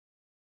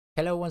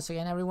Hello once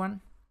again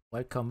everyone,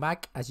 welcome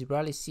back. As you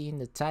probably see in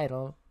the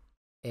title,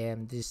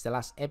 this is the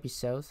last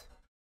episode,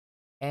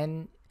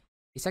 and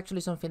it's actually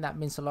something that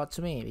means a lot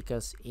to me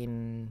because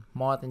in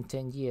more than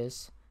 10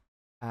 years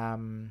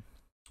trying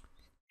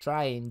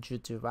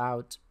YouTube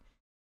out,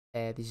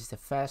 this is the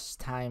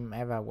first time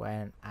ever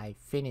when I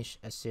finish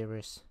a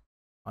series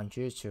on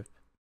YouTube.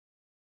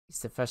 It's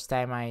the first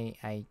time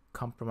I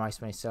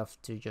compromise myself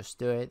to just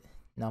do it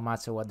no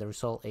matter what the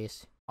result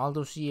is. All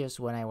those years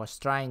when I was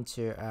trying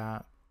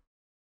to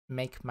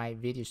make my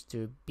videos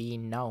to be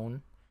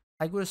known,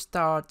 I would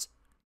start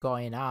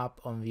going up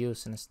on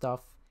views and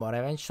stuff, but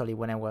eventually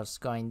when I was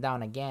going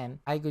down again,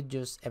 I could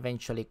just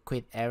eventually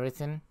quit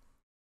everything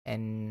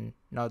and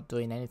not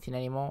doing anything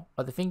anymore.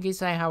 But the thing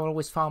is, I have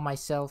always found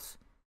myself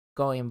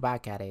going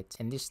back at it,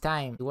 and this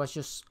time it was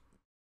just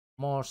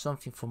more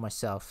something for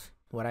myself,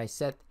 where I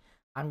said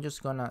I'm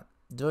just gonna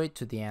do it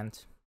to the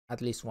end,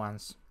 at least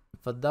once.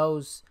 For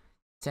those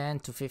 10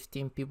 to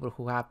 15 people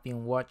who have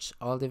been watched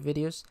all the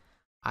videos,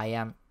 I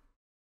am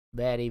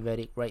very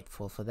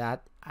grateful for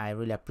that. I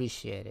really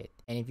appreciate it.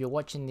 And if you're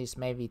watching this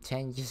maybe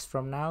 10 years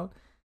from now,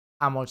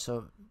 I'm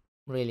also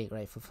really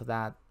grateful for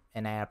that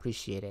and I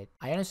appreciate it.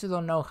 I honestly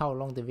don't know how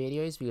long the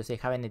video is because I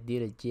haven't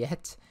edited it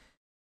yet,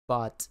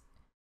 but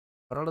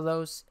for all of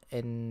those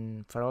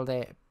and for all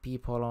the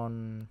people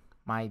on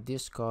my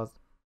Discord,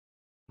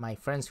 my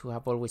friends who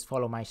have always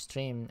followed my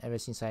stream ever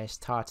since I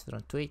started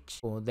on Twitch,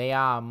 well, they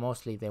are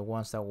mostly the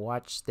ones that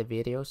watch the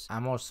videos.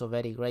 I'm also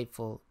very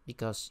grateful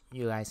because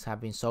you guys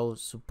have been so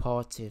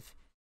supportive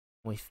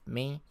with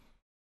me,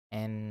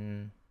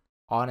 and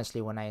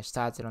honestly when I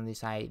started on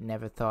this I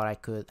never thought I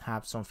could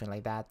have something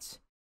like that.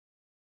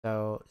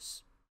 So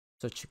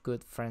such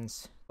good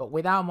friends. But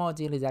without more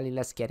dilly-dally,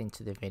 let's get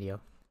into the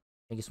video.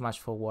 Thank you so much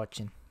for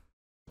watching.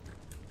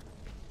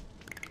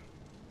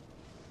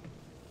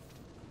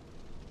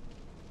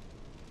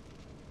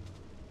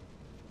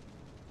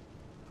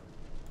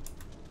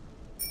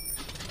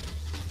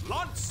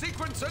 Launch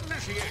sequence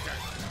initiated.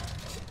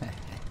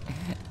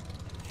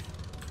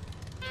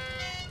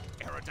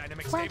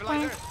 Aerodynamic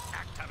stabilizer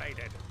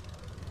activated.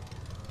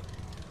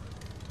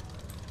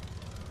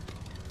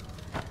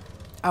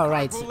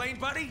 Alright, Lane,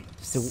 buddy.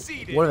 it's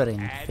the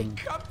Wolverine thing.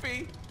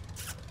 Comfy.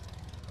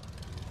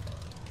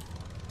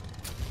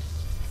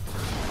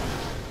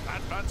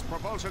 Advanced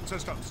propulsion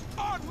systems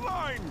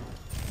online.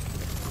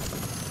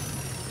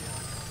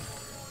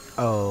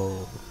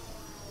 Oh,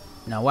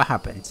 now what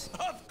happened?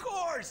 Of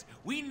course,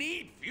 we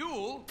need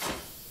fuel.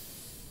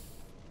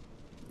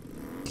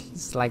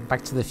 It's like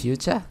Back to the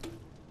Future.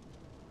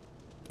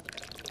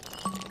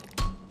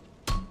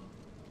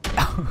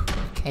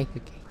 Okay.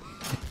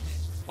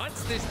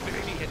 Once this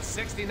baby hits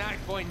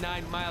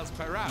 69.9 miles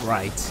per hour.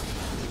 Right.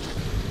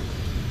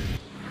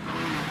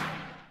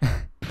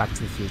 Back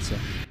to the Future.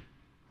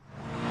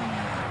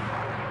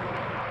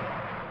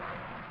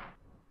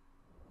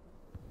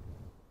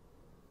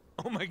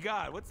 Oh my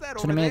God, what's that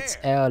 20 over minutes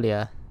there?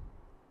 earlier.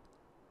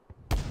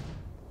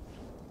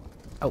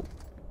 Oh.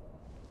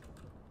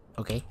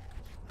 Okay.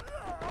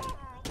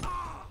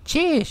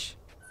 Cheers.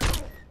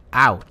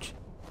 Ouch.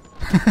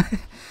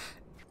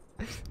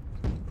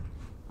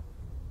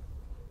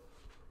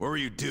 What were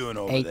you doing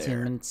over 18 there?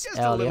 minutes Just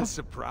a earlier. little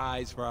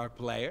surprise for our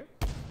player.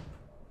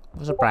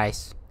 What a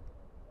surprise.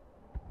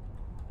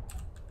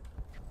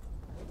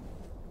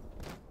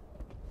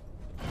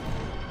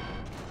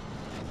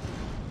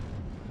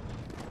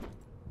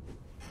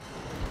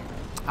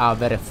 Oh,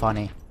 very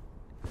funny.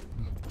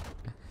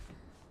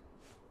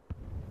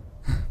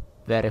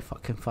 Very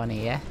fucking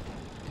funny, yeah?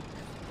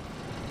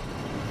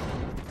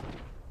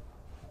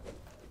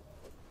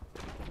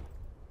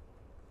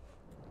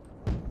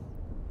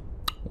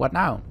 What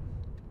now?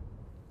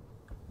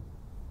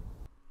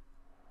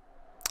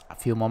 A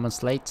few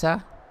moments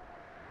later,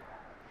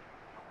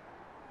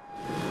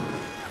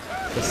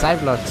 the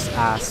Cyborg's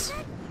ass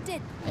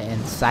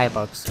and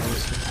Cyborg's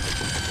also.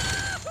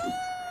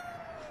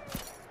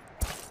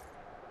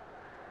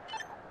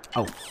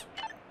 Oh.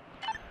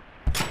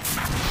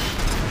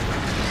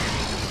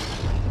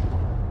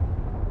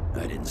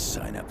 I didn't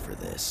sign up for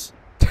this.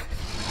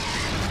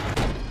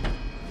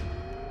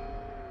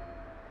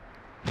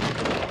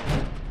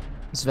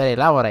 It's very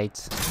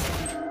elaborate.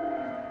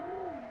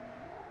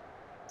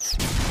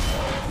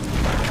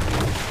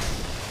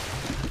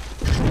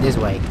 This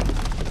way.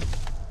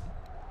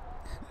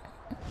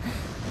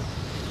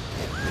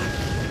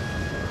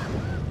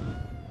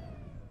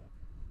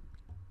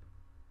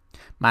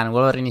 Man,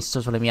 Wolverine is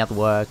totally me at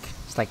work.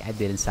 It's like I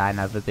didn't sign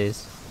up for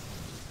this.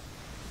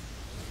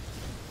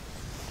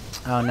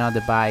 Oh no,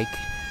 the bike.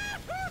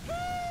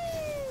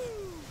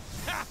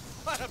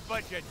 What a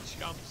bunch of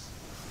chumps.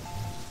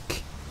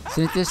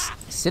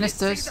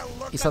 Sinisters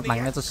is at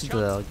Magneto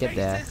Citadel. Get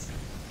there.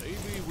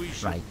 Maybe we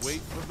should Right.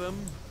 wait for them.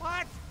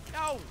 What?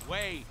 No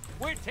way.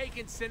 We're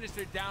taking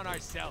Sinister down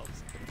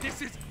ourselves.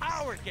 This is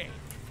our game.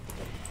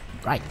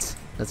 Right.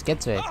 Let's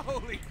get to it.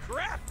 Holy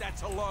crap,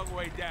 that's a long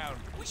way down.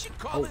 We should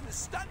call in the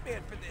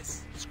stuntman for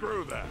this.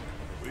 Screw that.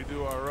 We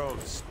do our own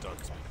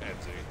stunts,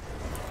 pansy.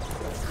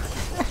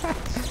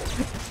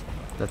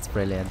 That's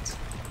brilliant.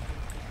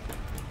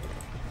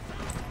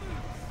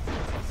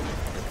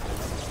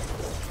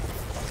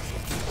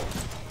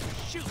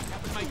 Shoot,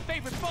 that was my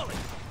favorite bullet.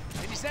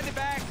 Can you send it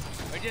back?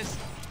 Or just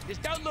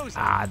don't lose it.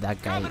 Ah,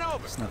 that guy Coming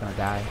over. is not gonna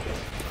die.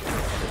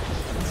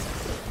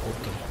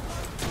 Okay.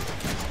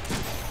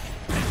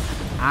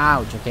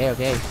 Ouch,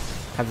 okay.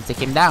 Have to take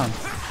him down.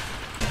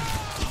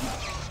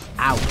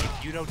 Ow.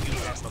 If you don't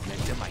use that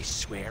momentum, I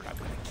swear I'm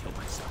gonna kill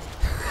myself.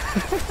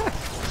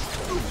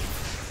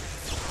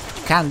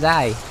 You can't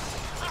die.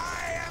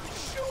 I am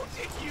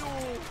shooting you!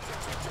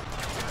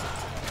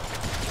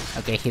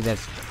 Okay, he did.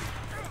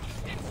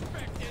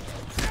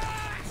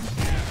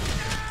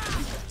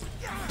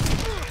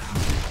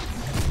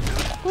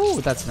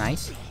 Ooh, that's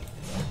nice.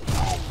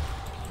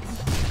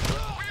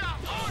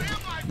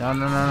 No, I'm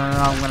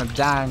gonna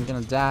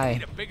die,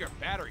 Need a bigger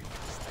battery for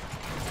this thing.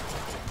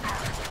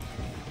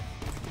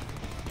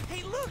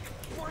 Hey, look!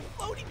 More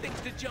floating things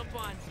to jump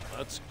on.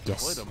 That's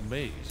Yes. quite a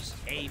maze.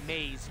 A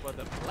maze for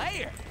the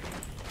player.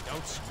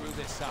 Don't screw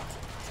this up.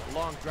 A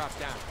long drop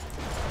down.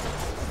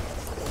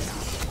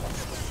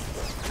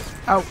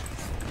 Oh.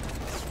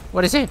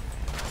 What is it?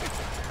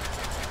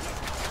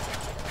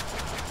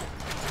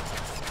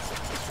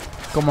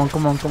 Come on,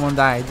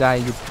 die,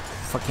 you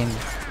fucking...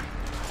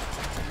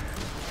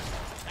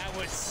 That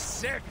was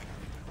sick.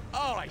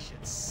 Oh, I should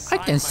I sign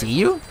can my see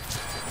you.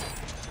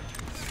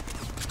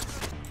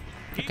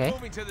 Keep Okay.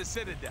 moving to the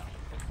Citadel.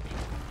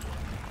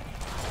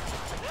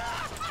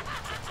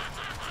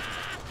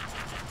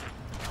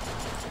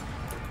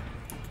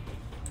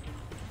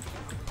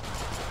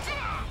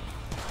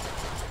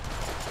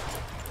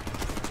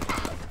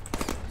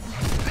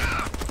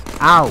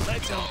 Ow.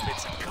 Let's hope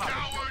it's a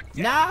cover.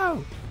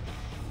 No.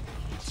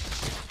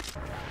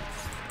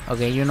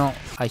 Okay, you know,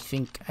 I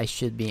think I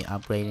should be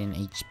upgrading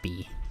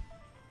HP.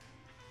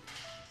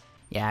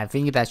 Yeah, I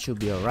think that should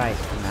be alright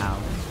now.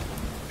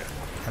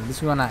 At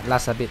least we're gonna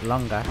last a bit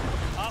longer.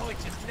 Oh, it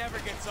just never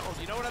gets old.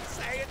 You know what I'm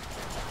saying?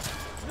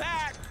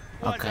 That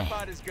was Okay.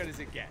 about as good as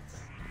it gets.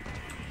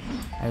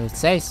 I would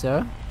say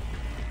so.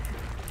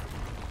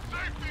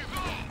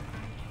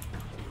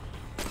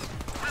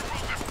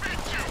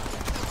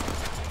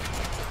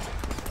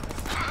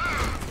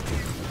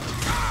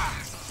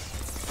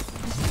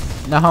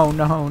 No.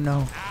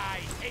 I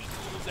hate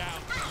tools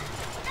out.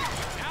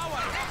 Now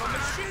I have a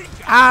machine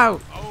gun. Ow!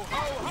 Oh,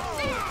 ho,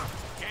 ho.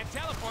 Can't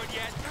teleport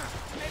yet.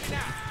 Maybe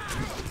not.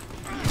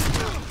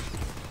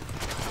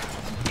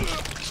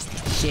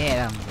 Shit,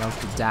 I'm about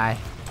to die.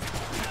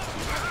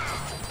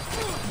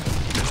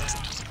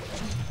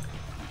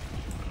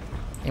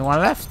 Anyone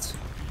left?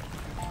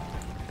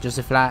 Just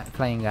a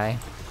flying guy.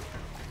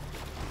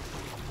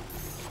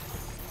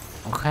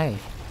 Okay.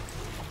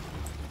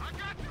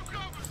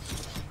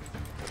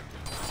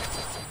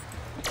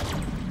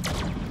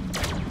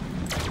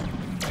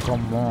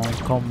 Come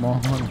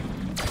on.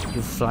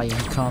 You flying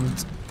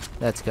cunt.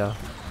 Let's go.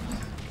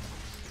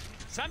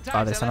 Sometimes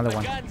Oh, there's I let another my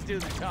one. guns do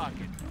the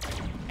talking.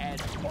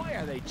 And boy,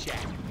 are they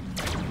chatting.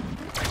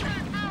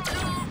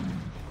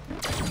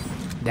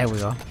 There we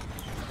go.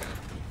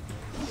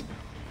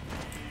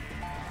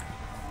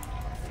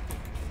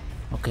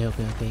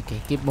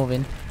 Okay. Keep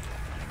moving.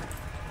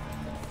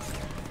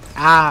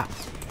 Ah!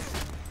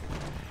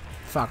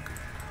 Fuck.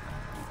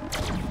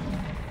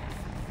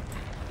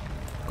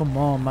 Come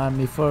on, man,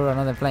 before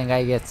another flying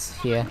guy gets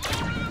here.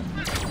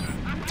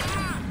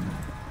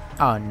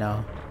 Oh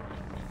no.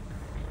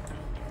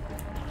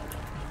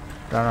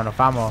 Run out of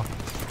ammo.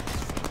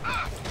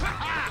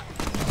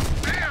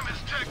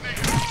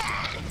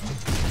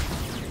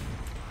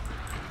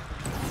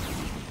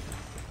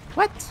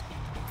 What?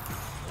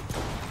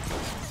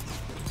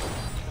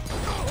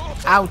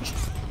 Ouch.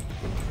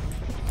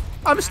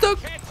 I'm stuck.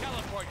 Can't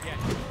teleport yet.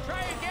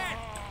 Try again.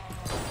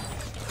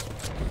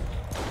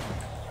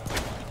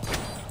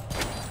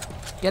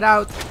 Get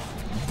out.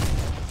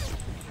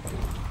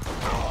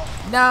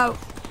 No.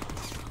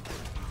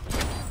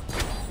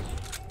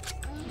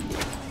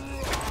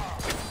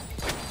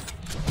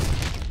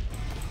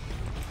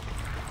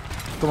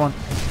 Come on.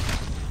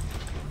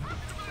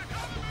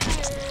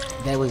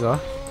 There we go.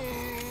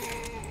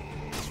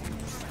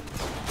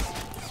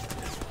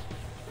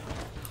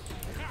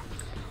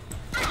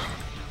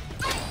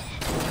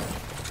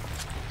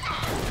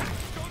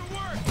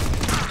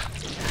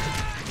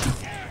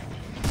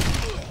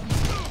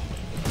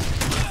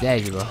 There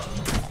you go.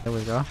 There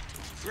we go.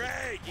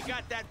 Great, you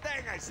got that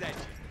thing I sent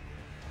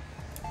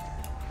you.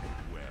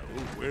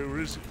 Well, where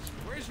is it?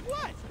 Where's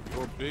what?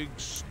 Your big,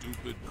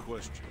 stupid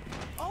question.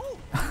 Oh,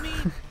 you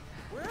mean,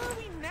 where are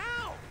we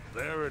now?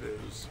 There it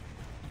is.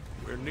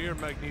 We're near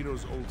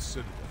Magneto's old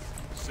citadel.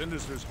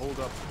 Sinister's hold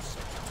up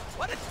themselves.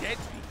 What a deadbeat.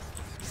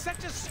 He's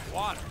such a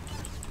squatter.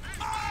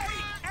 I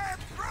am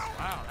Groot.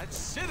 Wow, that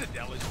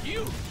Citadel is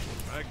huge.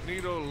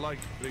 Magneto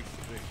liked big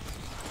things.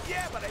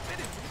 Yeah, but I bet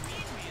his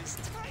mean is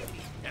tiny.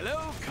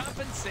 Hello,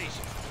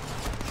 compensation.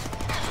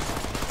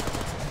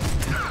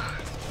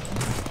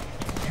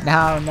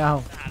 No. Not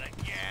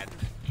again.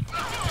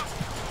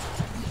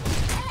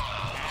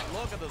 And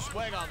look at the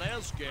swing on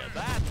this kid.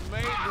 That's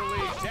major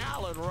league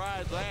talent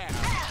right there.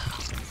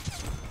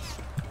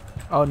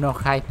 Oh no,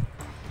 hide.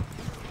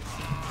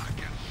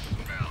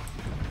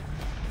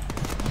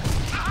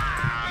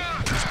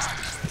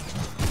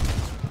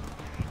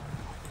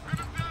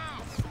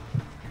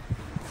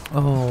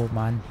 Oh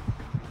man.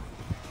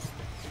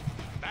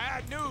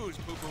 Bad news,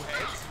 boo-boo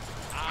heads.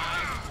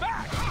 I'm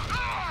back.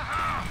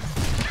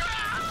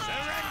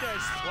 Surrender,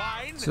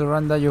 swine.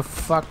 Surrender, you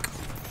fuck.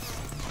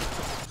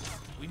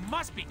 We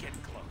must be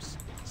getting close.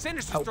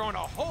 Sinister's throwing a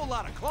whole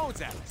lot of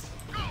clones at us.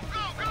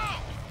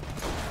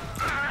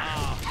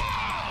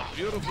 A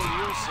beautiful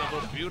use of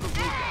a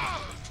beautiful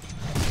gun.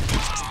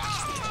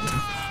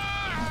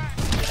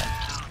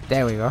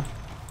 There we go.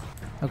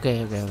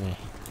 Okay.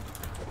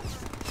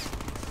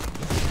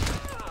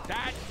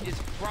 That is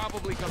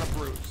probably gonna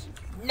bruise.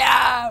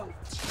 No!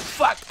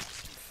 Fuck!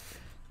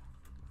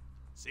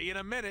 See you in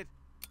a minute.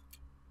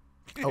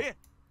 Oh.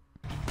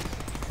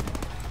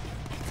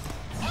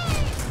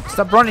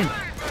 Stop running! You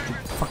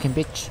fucking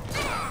bitch.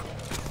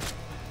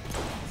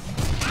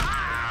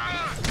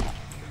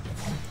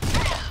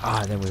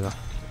 Ah, there we go.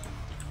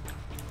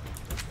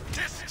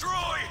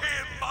 Destroy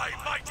him, my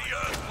mighty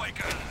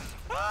Earthquakers!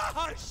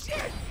 Oh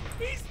shit!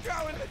 He's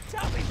throwing the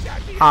tummy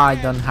tucky. I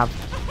don't have.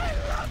 I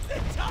love the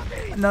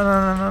tummy. No!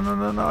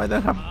 I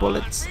don't have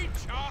bullets.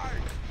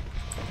 Recharge.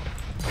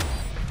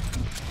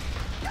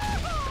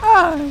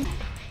 Ah.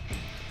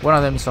 One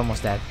of them is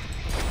almost dead.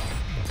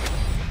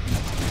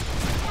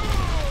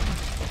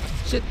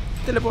 Shit!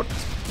 Teleport!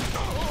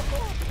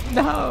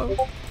 No!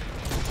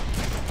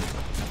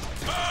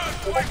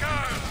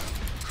 Earthquakers!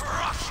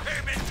 Crush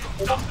him into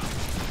dust!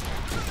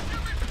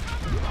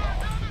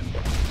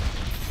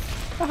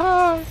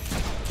 Ah.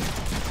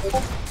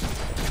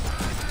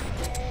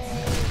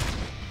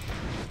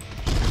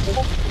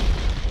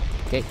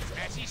 Okay.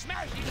 Smashy,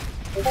 smashy.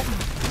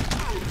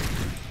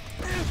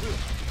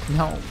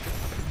 No.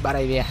 Bad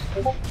idea.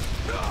 Nope,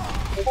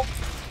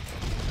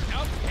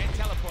 can't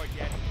teleport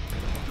yet.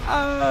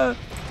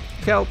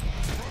 Help.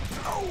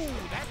 Oh,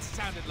 that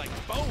sounded like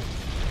bone.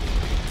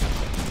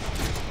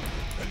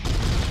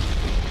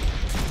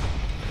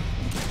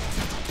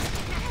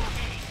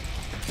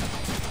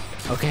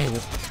 Okay,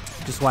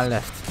 just one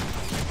left.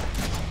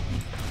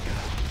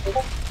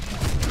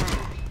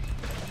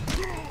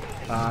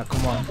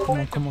 Come on.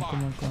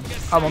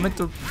 Ah,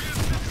 momento.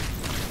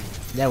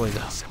 There we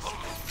go.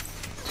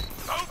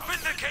 Open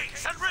the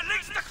gates and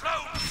release the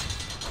clones!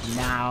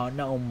 Now,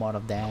 no more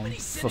of them. How many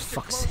For sinister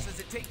fuck's clones sake. does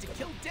it take to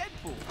kill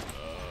Deadpool?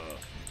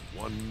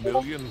 1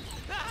 million?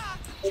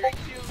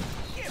 Tricked you.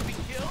 Can't be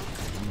killed.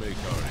 Make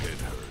our head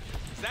hurt.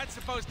 Is that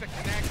supposed to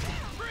connect?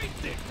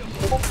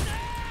 Predictable.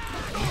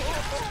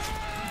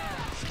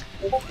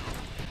 You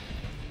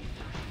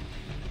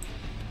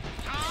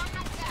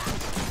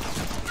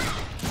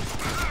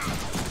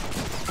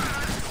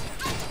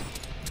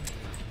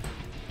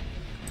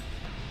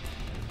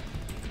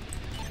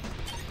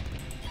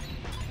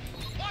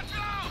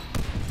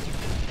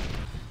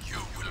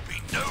will be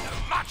no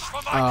match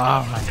for my Oh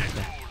clones, my Deadpool!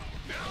 god.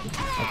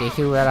 Okay,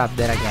 here we are up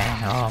there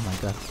again. Oh my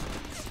god.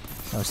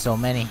 There's so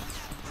many.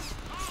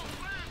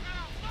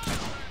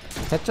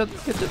 Headshot?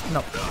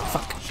 No.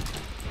 Fuck.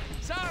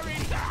 Sorry.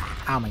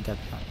 Oh my god.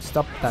 No.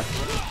 Stop that.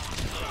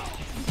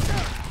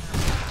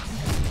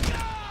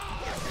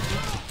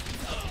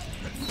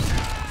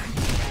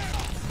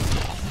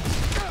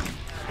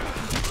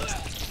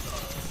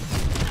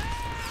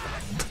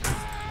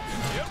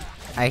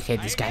 I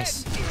hate these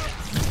guys.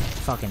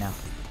 Fucking hell.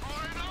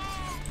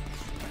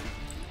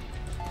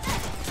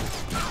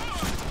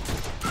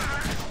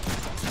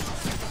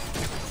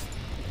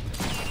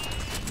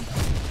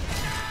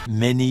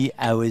 Many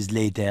hours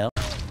later.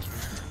 Keep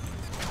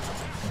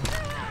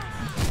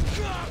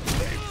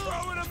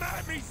throwing them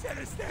at me,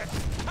 Sinister.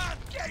 I'll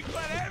take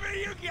whatever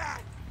you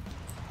got.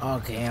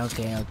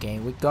 Okay.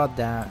 We got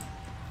the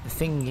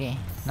thingy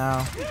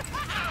now.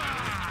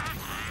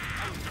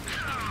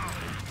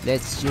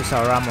 Let's use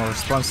our ammo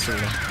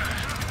responsibly.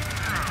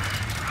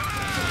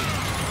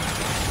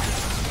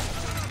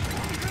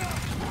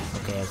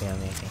 Okay.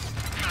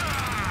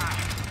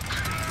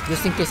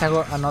 Just in case I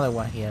got another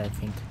one here, I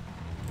think.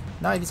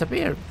 No, it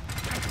disappeared.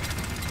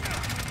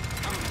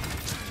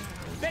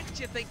 Bet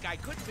you think I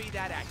could be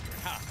that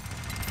accurate,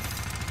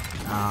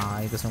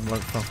 huh? It doesn't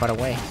work from far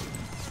away.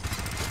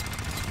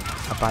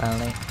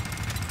 Apparently.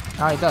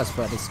 Oh, it does,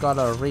 but it's got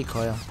a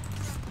recoil.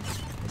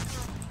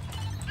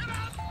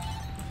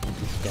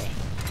 Okay.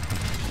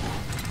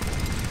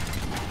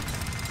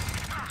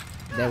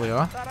 There we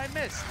go. Thought I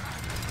missed.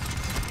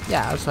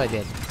 Yeah, also I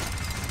did.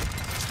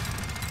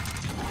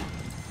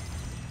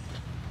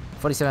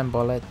 47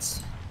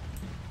 bullets.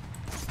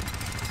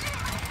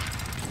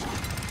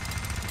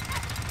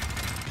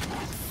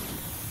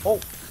 Oh!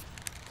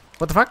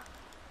 What the fuck?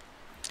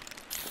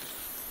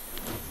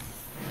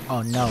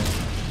 Oh no.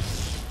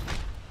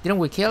 Didn't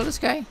we kill this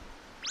guy?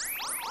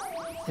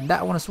 And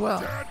that one as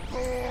well.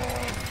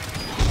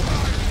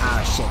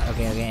 Ah shit,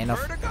 okay, enough.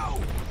 Where to go?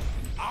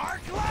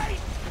 Arc light.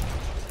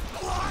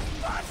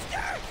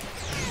 Blockbuster.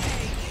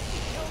 Hey, did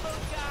you kill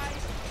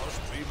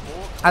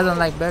I don't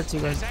like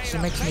Vertigo. She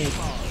makes me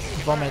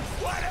vomit.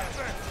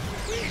 Whatever.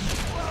 These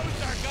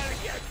clothes are gonna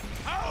get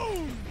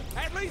owned.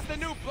 At least the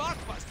new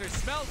blockbuster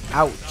smells.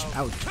 Ouch,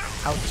 ouch,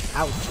 ouch,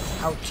 ouch,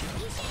 ouch.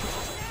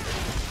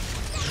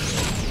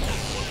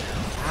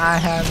 I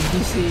am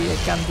dizzy. I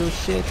can't do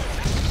shit.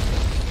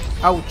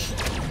 Ouch.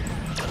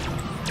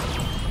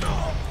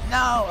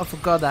 No, I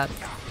forgot that.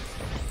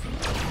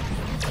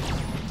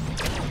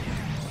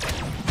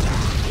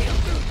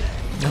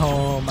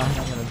 No, man,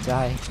 I'm gonna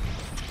die.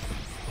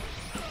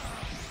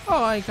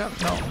 Oh, I got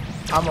no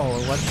ammo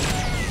or what?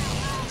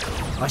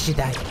 Oh, she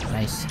died.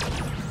 Nice.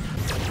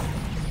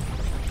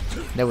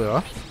 There we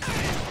go.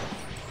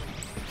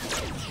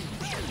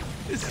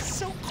 This is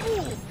so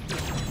cool.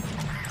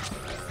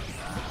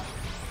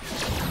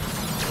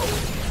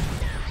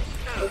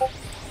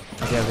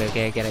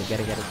 Okay, get it.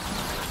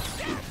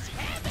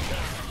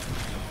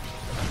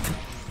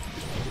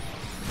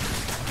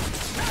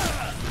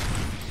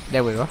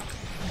 There we go.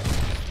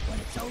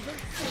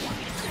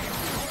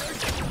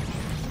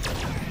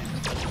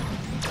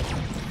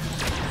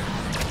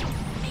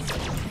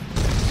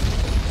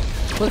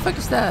 What the fuck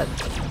is that?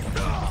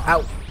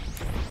 Ow.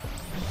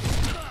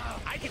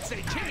 I can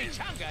say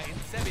chimichanga in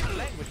 7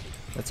 languages.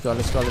 Let's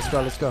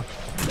go.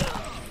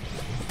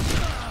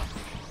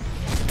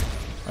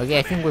 Okay,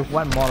 I think with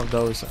one more of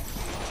those,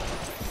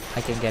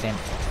 I can get him.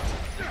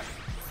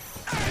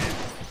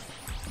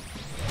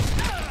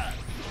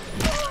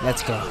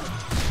 Let's go.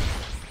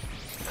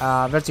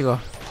 Vertigo.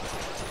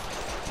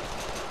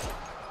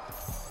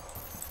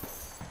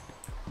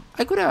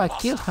 I could have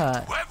killed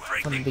her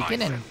from the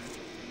beginning.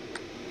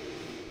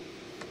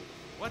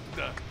 What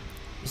the?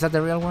 Is that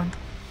the real one?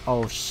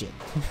 Oh shit.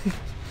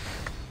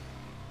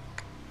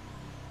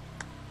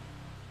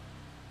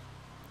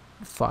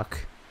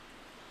 Fuck.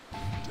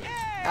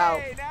 Ow.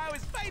 Hey, now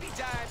it's fighting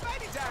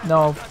time.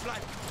 No.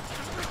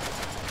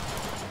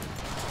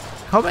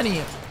 How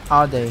many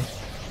are they?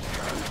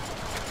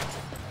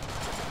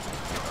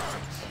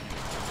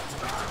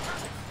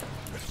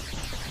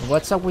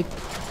 What's up with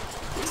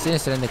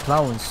Sinister and the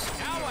clones?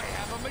 Now I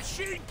have a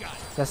machine gun.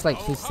 That's like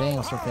his thing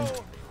or something.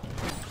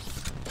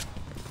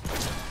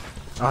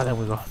 Oh, there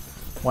we go.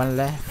 One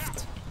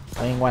left.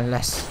 I mean, one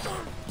less.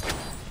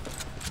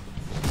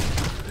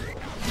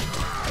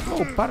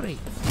 Oh, parry.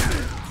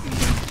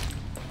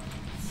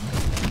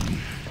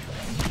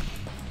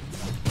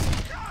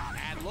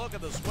 And look at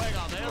the swing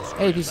on this.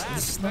 Hey, this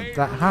is not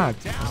that hard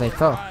as I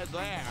thought.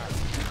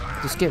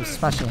 Just keep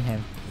smashing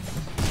him.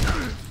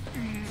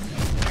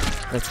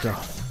 Let's go.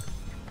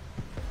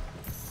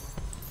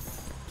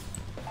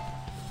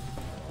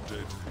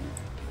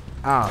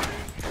 Ah.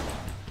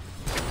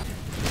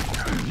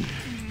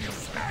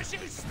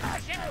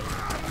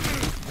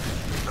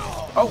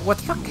 Oh, what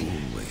the fuck?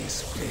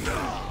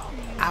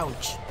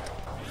 Ouch.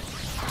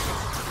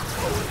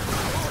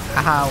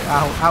 Ow.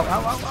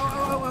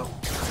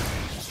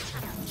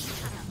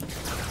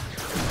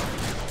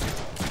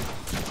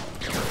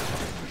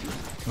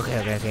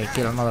 Okay,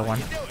 kill another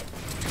one.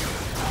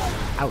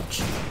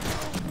 Ouch.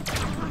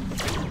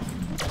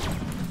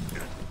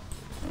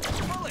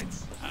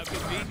 Bullets. How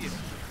convenient.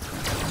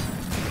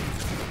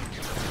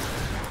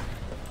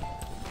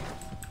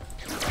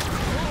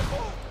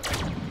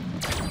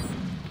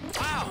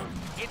 Wow,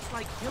 it's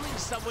like killing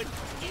someone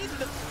in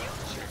the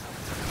future.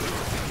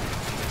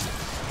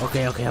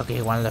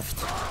 Okay, one left.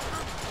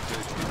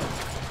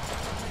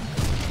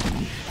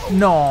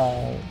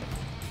 No.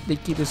 They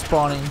keep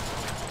spawning.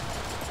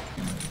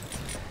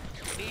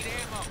 Need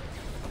ammo.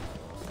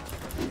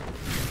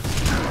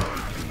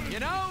 You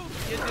know,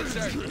 you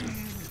deserve it.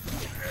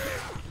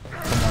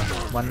 Come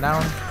on. One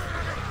down.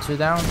 Two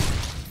down.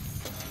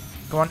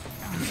 Come on.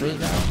 Three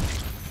down.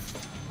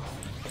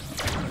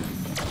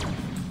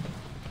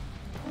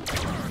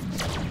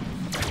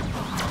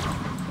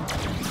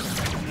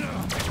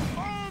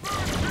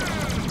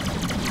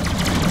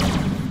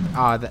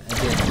 Oh, that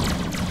did.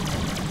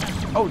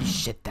 Holy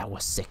shit, that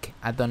was sick.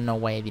 I don't know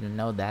why I didn't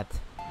know that.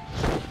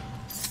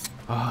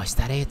 Oh, is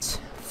that it?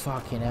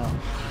 Fuck, you know.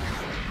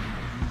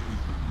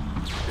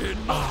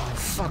 Oh,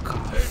 fuck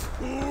off.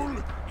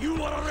 Deadpool,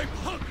 you are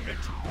repugnant.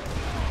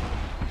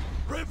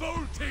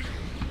 Revolting.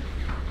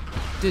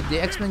 Dude, the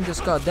X-Men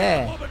just got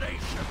there.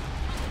 Abomination.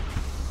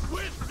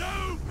 With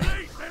no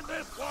place in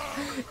this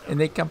world. And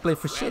they can't play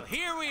for shit. Well,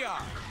 here we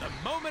are, the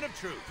moment of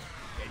truth.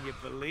 Can you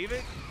believe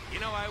it? You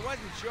know, I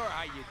wasn't sure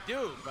how you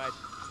do, but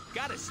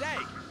gotta say,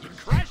 you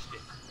crushed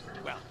it.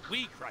 Well,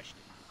 we crushed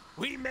it.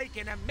 We make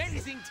an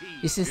amazing team.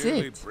 This is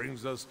Nearly it.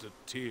 brings us to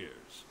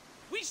tears.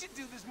 We should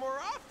do this more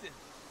often.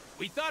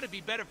 We thought it'd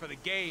be better for the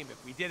game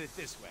if we did it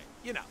this way.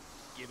 You know,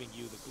 giving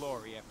you the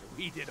glory after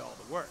we did all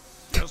the work.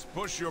 Just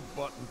push your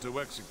button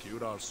to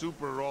execute our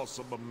super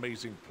awesome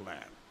amazing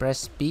plan.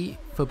 Press B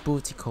for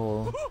booty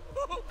call.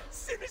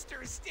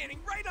 Sinister is standing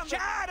right on the—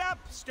 Shut up,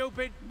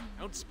 stupid!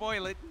 Don't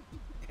spoil it.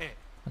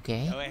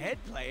 Okay. Go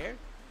ahead, player.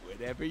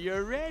 Whenever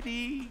you're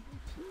ready.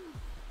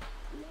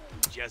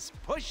 Just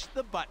push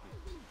the button.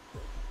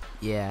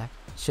 Yeah.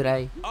 Should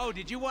I? Oh,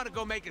 did you want to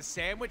go make a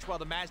sandwich while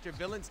the master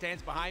villain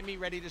stands behind me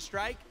ready to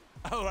strike?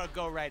 Oh, well,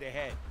 go right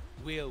ahead.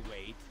 We'll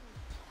wait.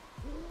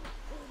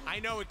 I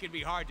know it can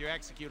be hard to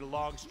execute a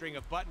long string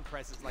of button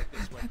presses like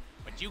this one,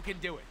 but you can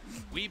do it.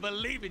 We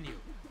believe in you.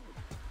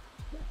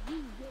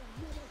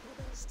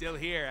 Still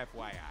here,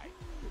 FYI.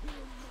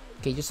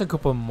 Okay, just a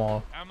couple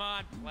more. Come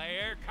on,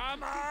 player.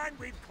 Come on.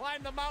 We've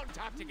climbed the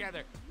mountaintop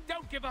together.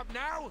 Don't give up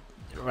now.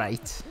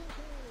 Right.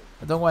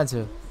 I don't want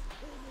to.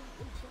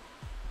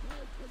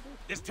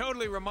 This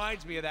totally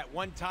reminds me of that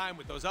one time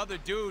with those other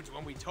dudes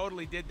when we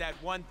totally did that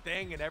one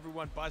thing and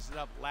everyone busted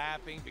up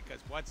laughing because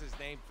what's his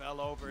name fell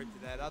over into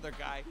that other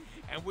guy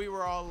and we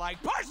were all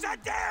like, push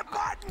that damn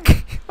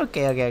button!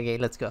 Okay,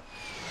 let's go.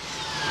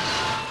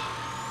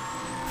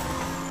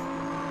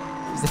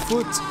 It's the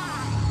foot.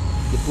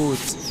 The boot.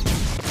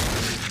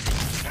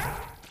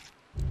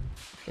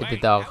 Wait, the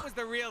dog. that was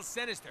the real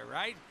Sinister,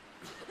 right?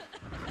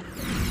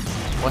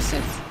 What's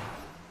it?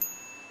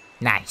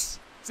 Nice.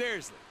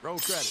 Seriously, roll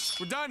credits.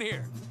 We're done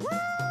here.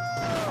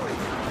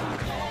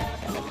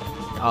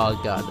 Oh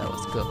god, that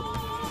was cool.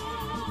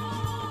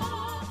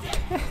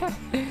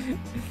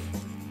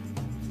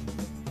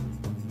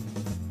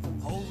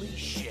 Holy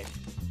shit.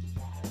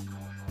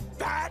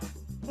 That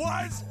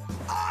was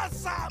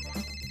awesome!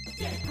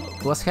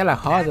 It was hella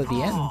hard at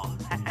the end.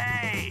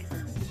 Hey,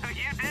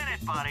 you did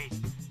it, buddy.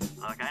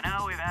 Look, I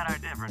know we've had our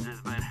differences,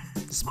 but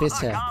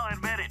Spitzer. look, I'll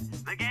admit it.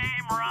 The game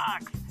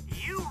rocks.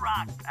 You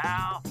rock,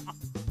 pal.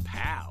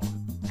 Pal.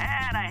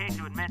 And I hate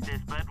to admit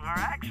this, but we're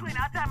actually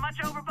not that much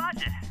over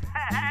budget.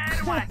 I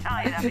didn't want to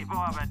tell you that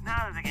before, but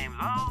now that the game's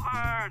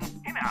over,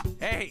 you know.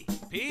 Hey,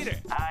 Peter.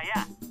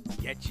 Yeah.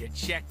 Get your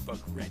checkbook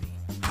ready.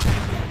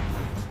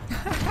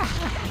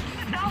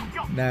 No,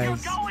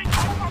 Nice. you're going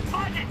over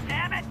budget,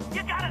 damn it.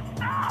 You gotta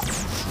stop.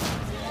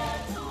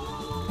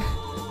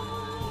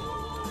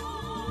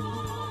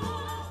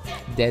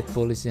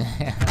 Deadpool is in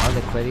all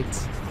the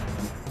credits.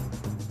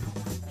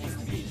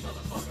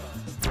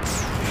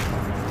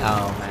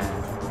 Oh man.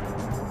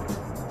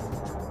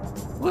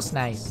 It was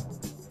nice.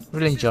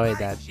 Really enjoyed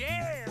that.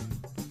 Jam.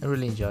 I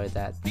really enjoyed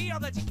that. Be all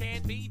that you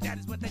can be, that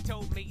is what they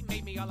told me.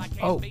 Made me all I can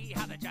Oh. be,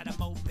 how they try to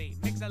mold me.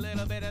 Mix a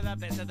little bit of the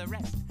best of the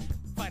rest.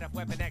 Fight off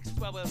Weapon X,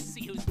 well, we'll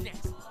see who's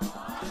next.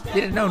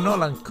 Didn't know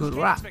Nolan could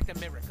Can't rap. expect a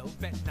miracle,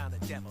 betting on the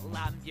devil.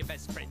 I'm your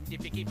best friend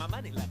if you keep my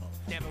money level.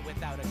 Never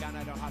without a gun,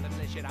 I don't hardly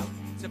flesh it out.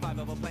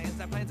 Survivable plans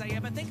are plans I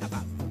ever think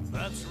about.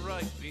 That's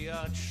right,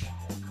 biatch.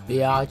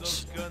 Biatch.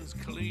 Those guns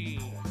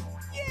clean.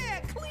 Yeah,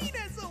 clean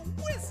as a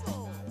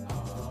whistle.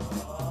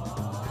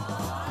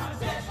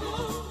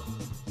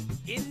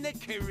 In the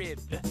crib.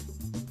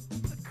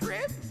 The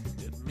crib?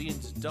 It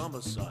means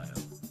domicile.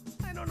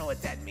 I don't know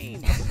what that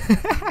means.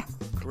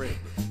 Crib.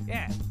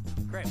 Yeah,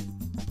 crib.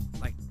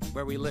 Like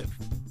where we live.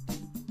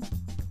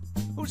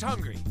 Who's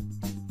hungry?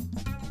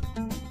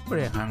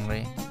 Pretty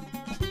hungry.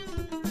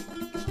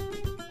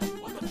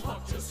 What the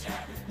fuck just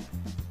happened?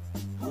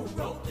 Who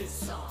wrote this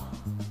song?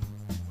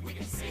 We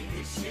can sing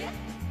this shit.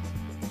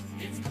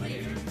 It's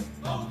clear.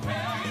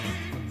 Okay.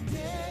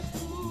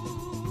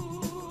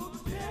 Deadpool,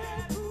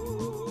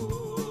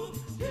 Deadpool,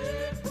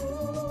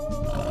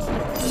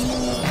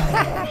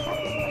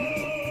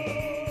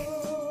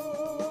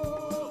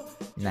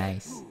 Deadpool.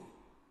 Nice.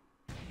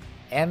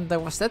 And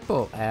that was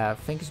Deadpool.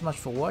 Thank you so much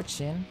for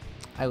watching.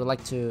 I would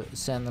like to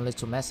send a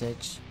little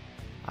message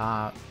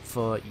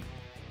for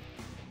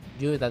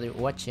you that are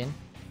watching.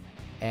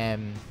 I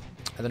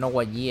don't know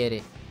what year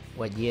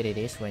it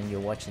is when you're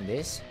watching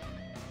this.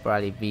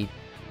 Probably be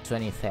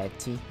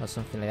 2030 or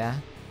something like that.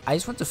 I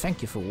just want to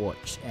thank you for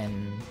watch,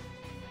 and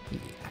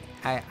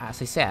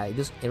as I said,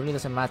 it really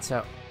doesn't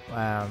matter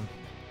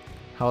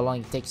how long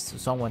it takes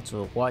someone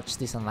to watch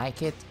this and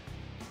like it.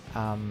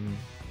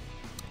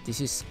 This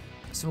is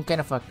some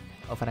kind of an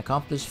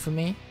accomplishment for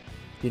me.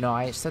 You know,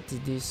 I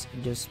started this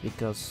just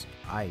because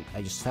I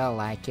just felt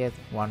like it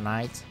one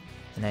night,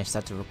 and I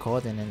started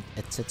recording and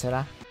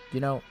etc. You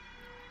know,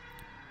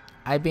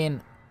 I've been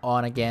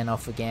on again,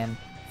 off again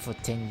for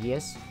 10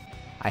 years.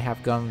 I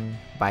have gone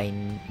by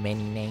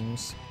many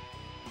names,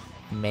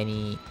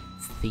 many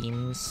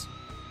themes,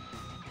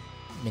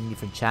 many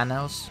different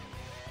channels,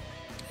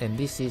 and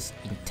this is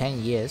in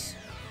 10 years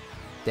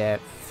the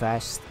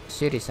first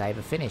series I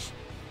ever finished.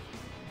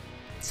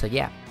 So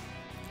yeah,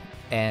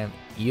 and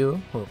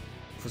you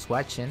who's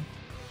watching,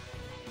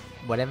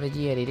 whatever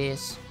year it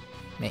is,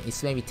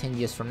 it's maybe 10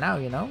 years from now,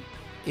 you know.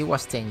 It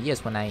was 10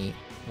 years when I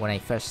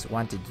first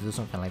wanted to do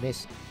something like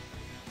this.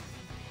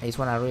 I just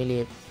want to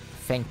really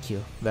thank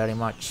you very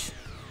much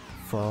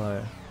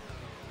for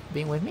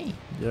being with me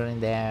during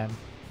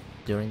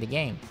the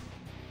game,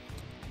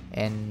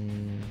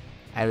 and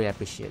I really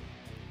appreciate it.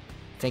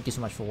 Thank you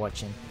so much for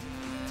watching.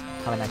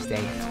 Have a nice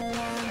day.